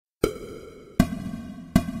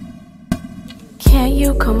can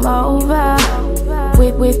you come over?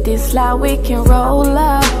 With this loud we can roll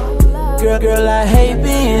up. Girl, I hate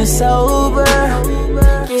being sober.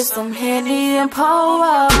 Get some Henny and pull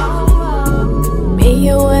up. Me,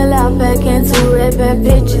 you, and I back into red bad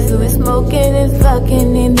bitches. We smoking and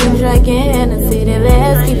fucking and then drinking Hennessy. That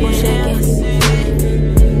ass keep on shaking.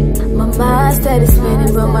 My mind steady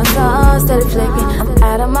spinning, but my song steady flicking. I'm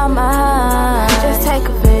out of my mind. Just take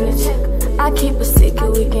advantage. I keep a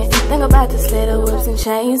secret weekend. Think about this leather whips and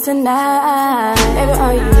chains tonight. Baby,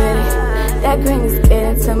 are you ready? That green is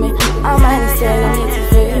getting to me. I might have said I need to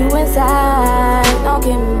feel you inside. Don't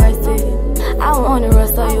give me mercy. I wanna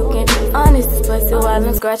rust so you can honest this pussy while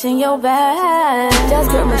I'm scratching your back. Just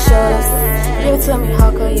grip my shoulders. Give it to me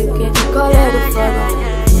hardcore, you can go a little further.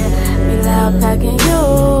 Me loud packing you.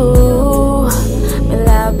 Me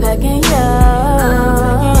loud packing you.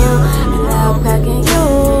 Me loud packing you.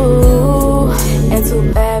 And two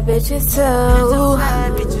bad bitches too.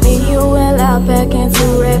 Me, you, and loud packing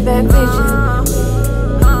two red back bitches.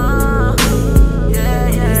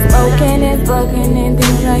 Smoking and fucking and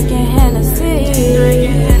then drinking Hennessy.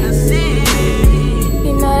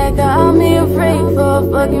 You know that got me a freak for a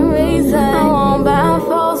fucking reason. I'm buying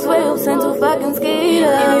false whips and two fucking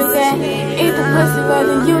skeeters. If you can't eat the pussy,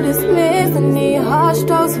 whether you dismiss. I need hard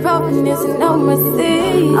strokes, roughness, and no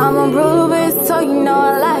mercy. I'm a brutal bitch, so you know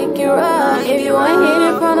I like it rough. If you ain't hit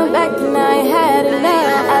it from the back, then I ain't had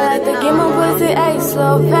enough. I like to get my pussy ain't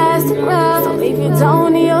slow, fast, and rough. So if you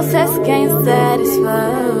don't, your sex can't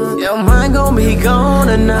satisfy. Your mind gon' be gone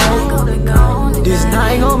tonight. This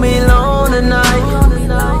night gon' be long tonight.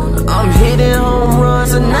 I'm hitting home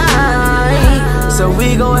runs tonight. So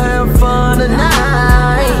we gon' have fun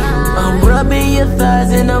tonight. I'm rubbing your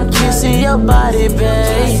thighs and I'm kissing your body,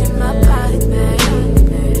 babe.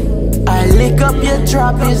 I lick up your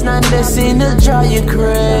droppings, not destined to drive you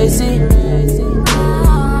crazy.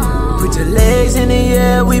 Put your legs in the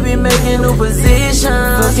air, we be making new positions.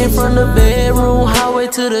 Fucking from the bedroom, highway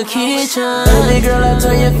to the kitchen. Baby girl, I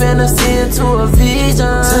turn your fantasy into a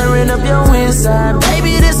vision. Tearing up your inside,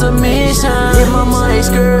 baby, this a mission. Yeah, my mom's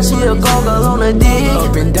girl, she a goggle on a dick.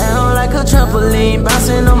 Up and down like a trampoline,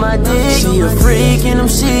 bouncing on my dick. She a freak in them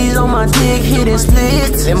sheets on my dick, hitting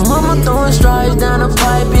splits. And mama throwing stripes down the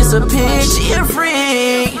pipe, it's a pig. She a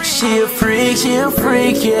freak, she a freak, she a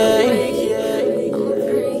freak, yeah.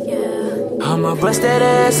 I'ma bust that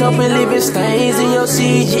ass up and leaving stains in your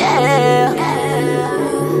seat, yeah.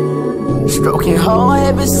 Stroking hard,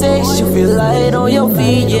 having sex, you feel light on your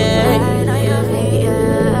feet, yeah.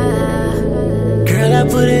 Girl, I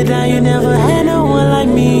put it down, you never had no one like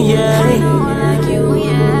me, yeah.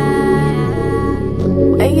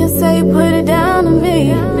 When you say put it down to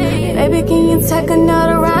me, baby, can you take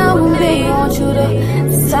another round with me? I want you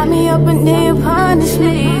to tie me up and then punish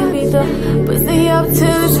me. Beat the pussy up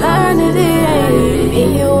till eternity. Me,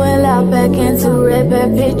 you, and I back into red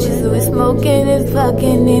bad bitches. We smoking and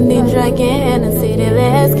fucking and then drinking Hennessy. That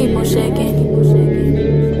ass keep on shaking.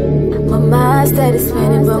 My mind steady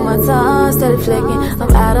spinning, but my tongue steady flicking.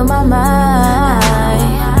 I'm out of my mind.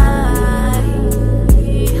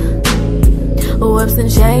 Whips and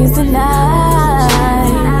chains tonight.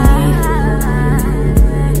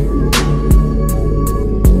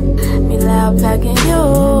 Me loud packing you.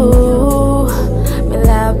 Me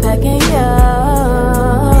loud packing you.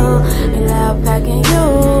 Me loud packing you.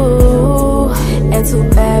 And two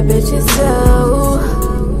bad bitches too.